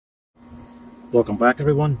Welcome back,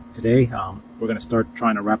 everyone. Today we're going to start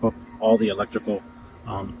trying to wrap up all the electrical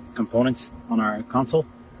components on our console,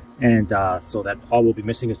 and so that all we'll be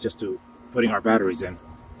missing is just putting our batteries in.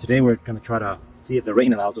 Today we're going to try to see if the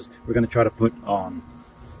rain allows us. We're going to try to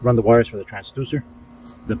run the wires for the transducer,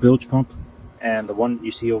 the bilge pump, and the one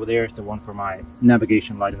you see over there is the one for my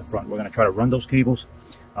navigation light in the front. We're going to try to run those cables,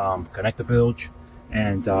 connect the bilge,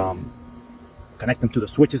 and connect them to the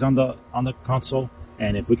switches on the console.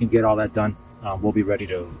 And if we can get all that done, we'll be ready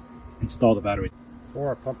to install the batteries. For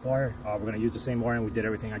our pump wire, we're going to use the same wiring we did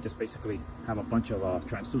everything. I just basically have a bunch of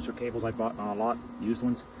transducer cables I bought on a lot, used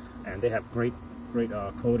ones, and they have great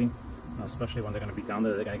coating, especially when they're going to be down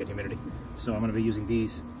there. They're going to get humidity. So I'm going to be using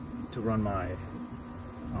these to run my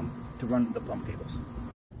the pump cables.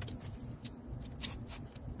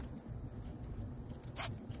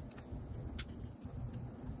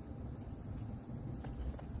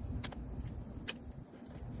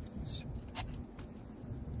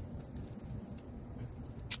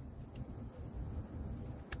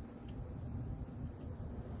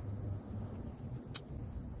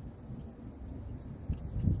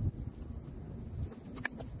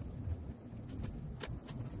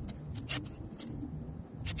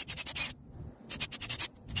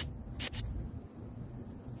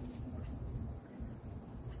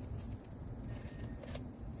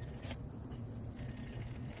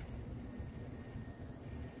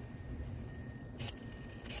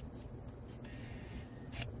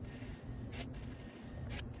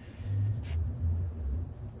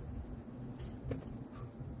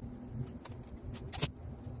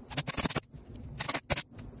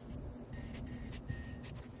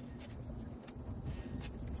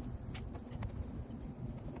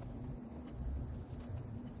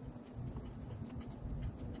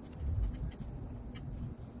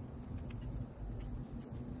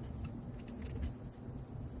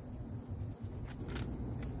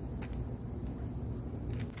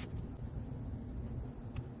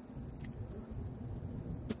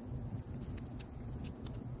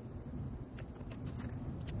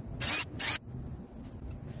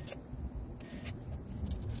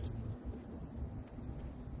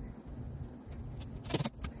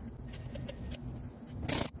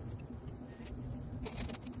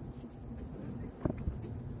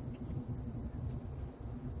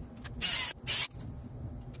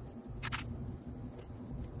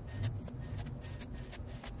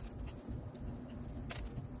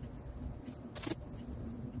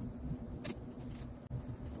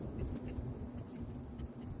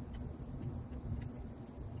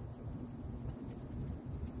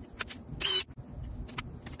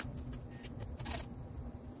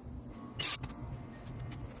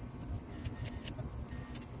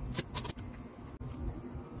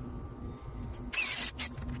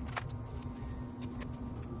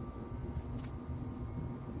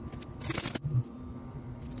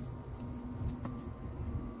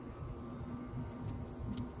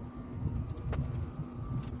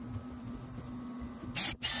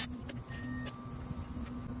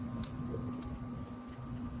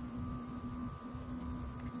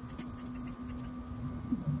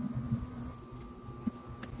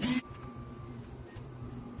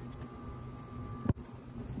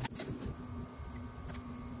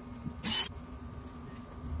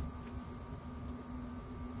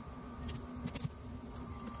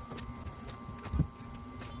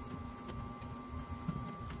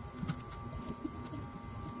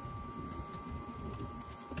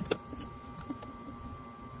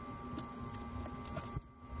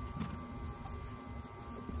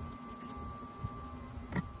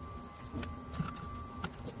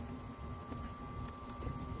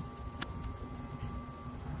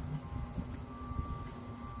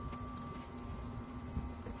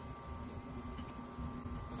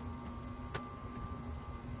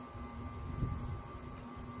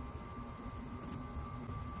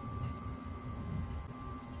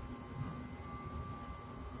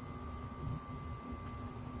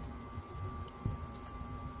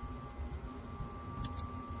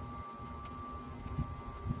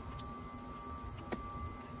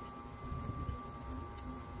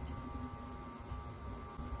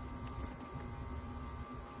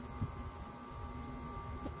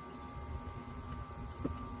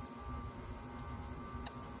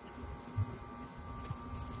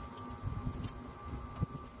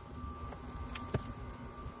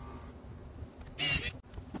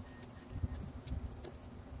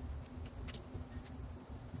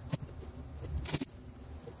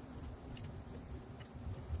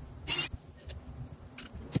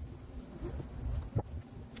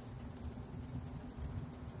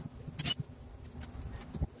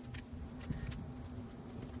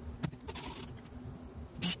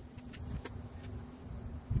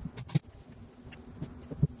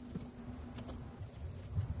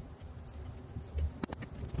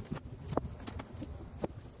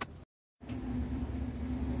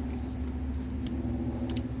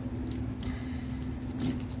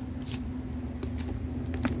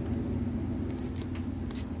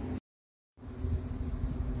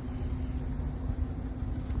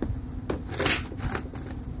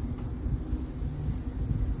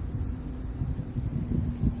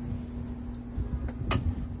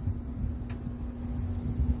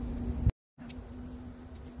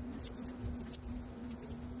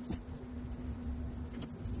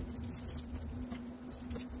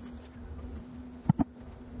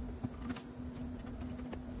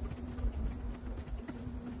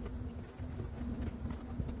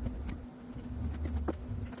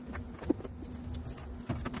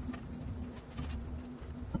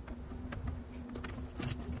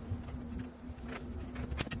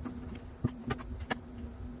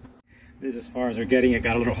 This is as far as we're getting. It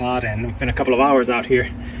got a little hot and it's been a couple of hours out here.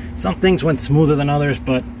 Some things went smoother than others,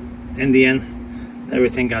 but in the end,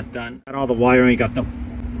 everything got done. Got all the wiring, got the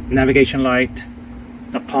navigation light,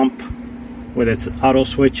 the pump with its auto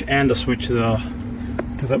switch and the switch to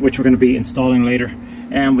the which we're going to be installing later.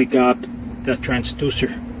 And we got the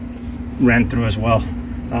transducer ran through as well.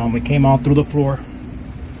 We came out through the floor,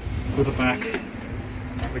 through the back.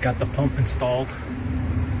 We got the pump installed.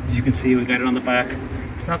 As you can see, we got it on the back.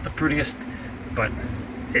 It's not the prettiest, but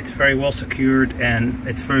it's very well secured and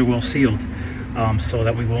it's very well sealed, so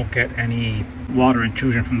that we won't get any water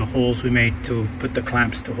intrusion from the holes we made to put the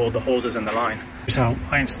clamps to hold the hoses in the line. Here's how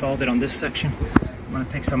I installed it on this section. I'm going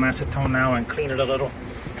to take some acetone now and clean it a little,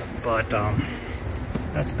 but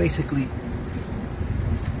that's basically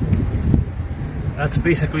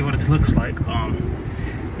what it looks like.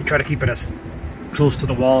 We try to keep it as close to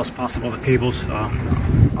the wall as possible. The cables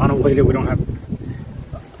on a Whaler, we don't have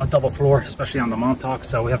a double floor, especially on the Montauk,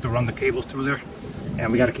 so we have to run the cables through there,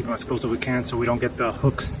 and we got to keep them as close as we can so we don't get the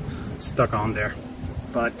hooks stuck on there.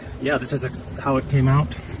 But yeah, this is how it came out.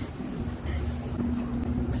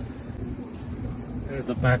 There's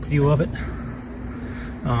the back view of it.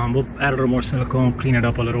 We'll add a little more silicone, clean it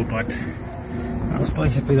up a little, but that's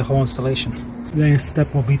basically the whole installation. The next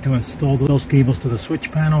step will be to install those cables to the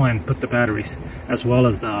switch panel and put the batteries, as well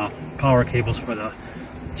as the power cables for the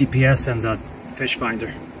GPS and the fish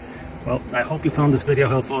finder. Well, I hope you found this video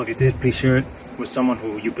helpful. If you did, please share it with someone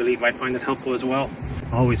who you believe might find it helpful as well.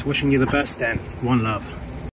 Always wishing you the best, and one love.